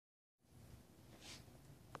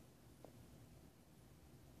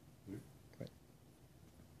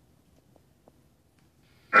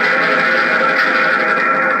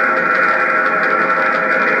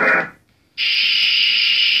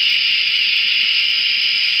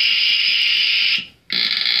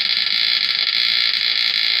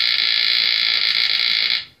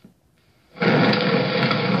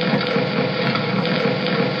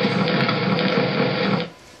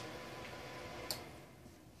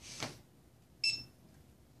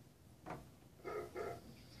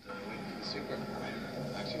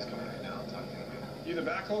You the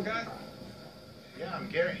backhoe guy? Yeah, I'm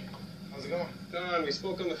Gary. How's it going? Don, we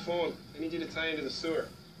spoke on the phone. I need you to tie into the sewer.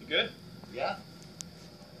 You good? Yeah.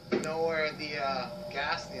 You know where the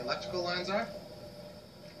gas and the electrical lines are?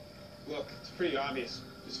 Look, it's pretty obvious.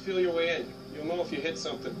 Just feel your way in. You'll know if you hit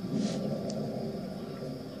something.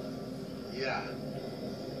 Yeah.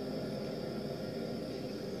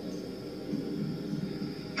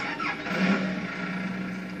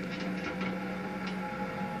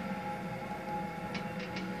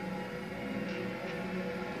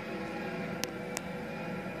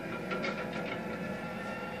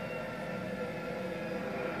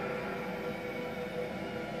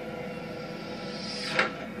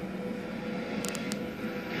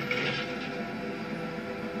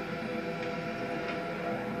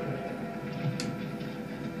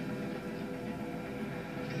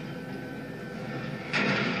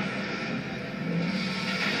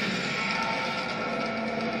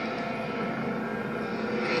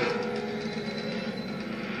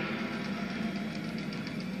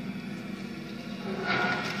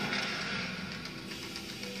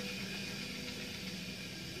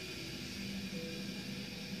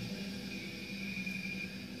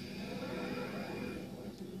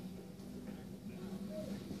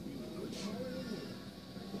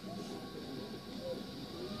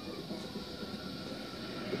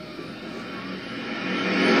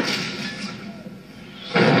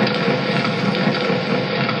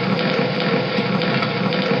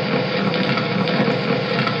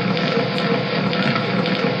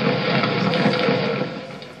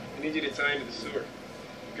 Into the sewer.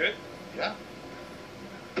 You good? Yeah.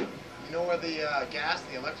 You know where the gas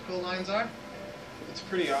and the electrical lines are? It's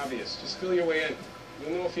pretty obvious. Just feel your way in.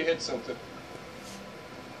 You'll know if you hit something.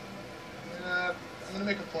 I'm gonna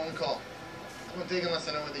make a phone call. I won't dig unless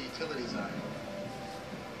I know where the utilities are.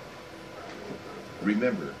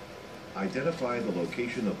 Remember, identify the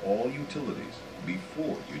location of all utilities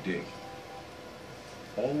before you dig.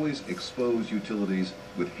 Always expose utilities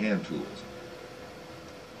with hand tools.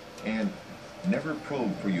 And never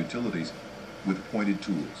probe for utilities with pointed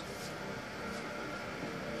tools.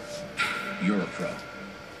 You're a pro.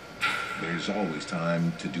 There's always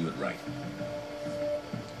time to do it right.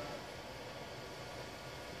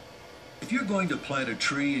 If you're going to plant a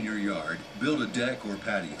tree in your yard, build a deck or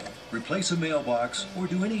patio, replace a mailbox, or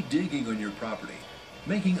do any digging on your property,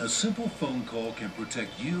 making a simple phone call can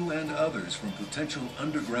protect you and others from potential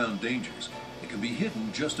underground dangers. It can be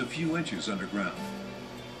hidden just a few inches underground.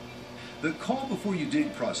 The Call Before You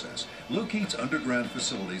Dig process locates underground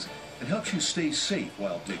facilities and helps you stay safe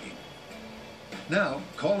while digging. Now,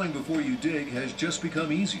 calling before you dig has just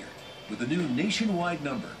become easier with a new nationwide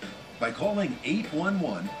number. By calling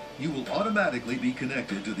 811, you will automatically be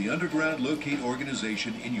connected to the underground locate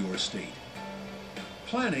organization in your state.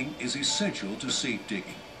 Planning is essential to safe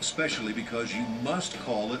digging, especially because you must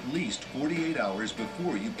call at least 48 hours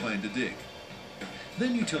before you plan to dig.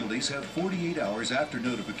 Then utilities have 48 hours after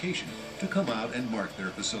notification to come out and mark their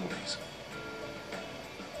facilities.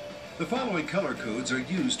 The following color codes are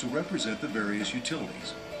used to represent the various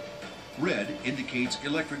utilities. Red indicates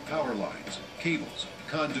electric power lines, cables,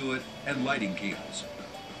 conduit, and lighting cables.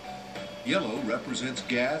 Yellow represents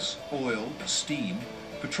gas, oil, steam,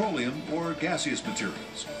 petroleum, or gaseous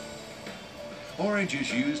materials. Orange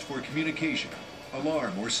is used for communication,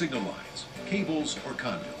 alarm or signal lines, cables, or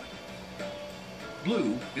conduit.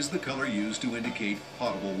 Blue is the color used to indicate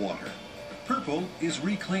potable water. Purple is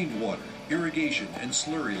reclaimed water, irrigation, and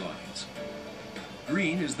slurry lines.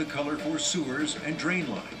 Green is the color for sewers and drain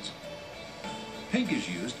lines. Pink is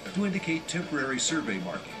used to indicate temporary survey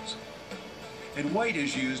markings. And white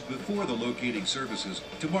is used before the locating services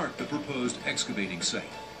to mark the proposed excavating site.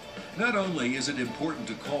 Not only is it important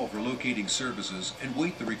to call for locating services and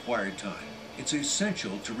wait the required time, it's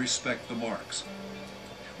essential to respect the marks.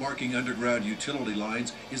 Marking underground utility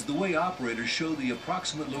lines is the way operators show the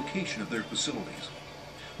approximate location of their facilities.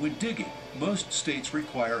 When digging, most states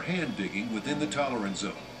require hand digging within the tolerance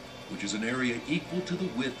zone, which is an area equal to the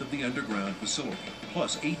width of the underground facility,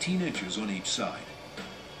 plus 18 inches on each side.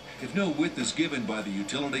 If no width is given by the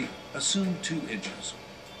utility, assume 2 inches.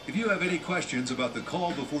 If you have any questions about the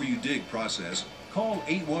Call Before You Dig process, call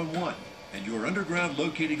 811 and your underground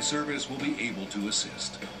locating service will be able to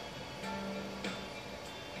assist.